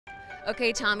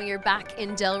Okay, Tommy, you're back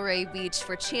in Delray Beach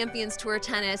for Champions Tour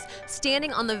tennis,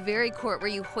 standing on the very court where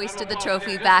you hoisted the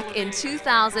trophy back in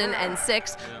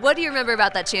 2006. What do you remember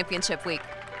about that championship week?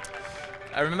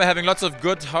 I remember having lots of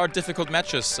good, hard, difficult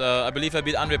matches. I believe I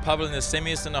beat Andre Pavel in the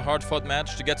semis in a hard-fought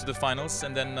match to get to the finals,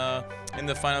 and then in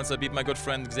the finals I beat my good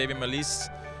friend Xavier Malisse.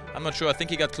 I'm not sure, I think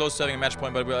he got close to having a match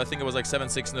point, but I think it was like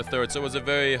 7-6 in the third, so it was a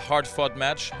very hard-fought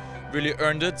match, really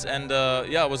earned it, and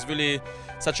yeah, it was really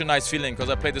such a nice feeling because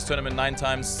I played this tournament 9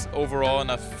 times overall, and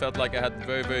I felt like I had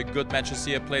very, very good matches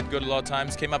here, played good a lot of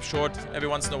times, came up short every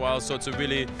once in a while, so to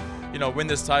really, you know, win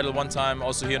this title one time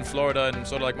also here in Florida and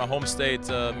sort of like my home state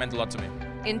meant a lot to me.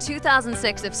 In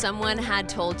 2006, if someone had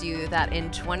told you that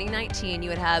in 2019 you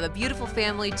would have a beautiful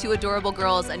family, 2 adorable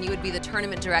girls, and you would be the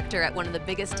tournament director at one of the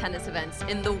biggest tennis events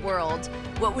in the world,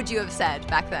 what would you have said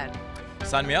back then?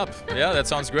 Sign me up. Yeah, that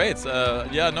sounds great.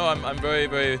 Yeah, no, I'm very,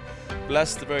 very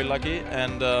blessed, very lucky,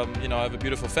 and you know, I have a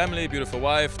beautiful family, beautiful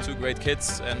wife, 2 great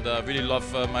kids, and really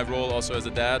love my role also as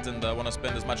a dad, and I want to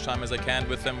spend as much time as I can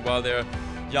with them while they're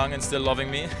young and still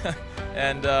loving me.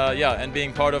 And yeah, and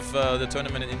being part of the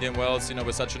tournament in Indian Wells, you know,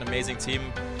 with such an amazing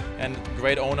team and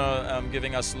great owner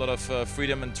giving us a lot of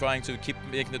freedom and trying to keep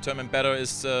making the tournament better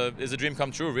is a dream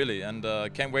come true, really, and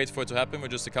can't wait for it to happen. We're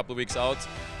just a couple of weeks out.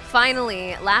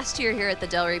 Finally, last year here at the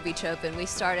Delray Beach Open, we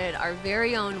started our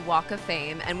very own Walk of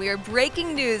Fame, and we are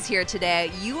breaking news here today.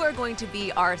 You are going to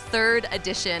be our 3rd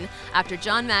addition after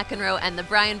John McEnroe and the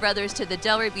Bryan brothers to the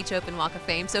Delray Beach Open Walk of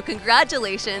Fame. So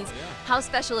congratulations. Oh, yeah. How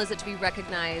special is it to be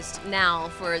recognized now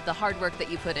for the hard work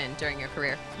that you put in during your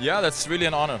career? Yeah, that's really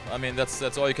an honor. I mean, that's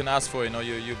all you can ask for. You know,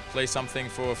 you play something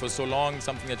for so long,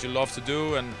 something that you love to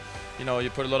do, and you know, you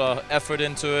put a lot of effort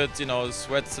into it. You know,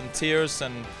 sweats and tears,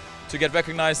 and to get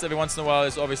recognized every once in a while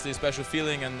is obviously a special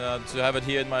feeling, and to have it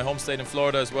here in my home state in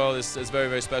Florida as well is very,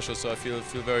 very special. So I feel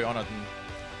very honored, and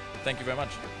thank you very much.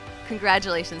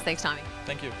 Congratulations. Thanks, Tommy.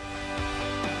 Thank you.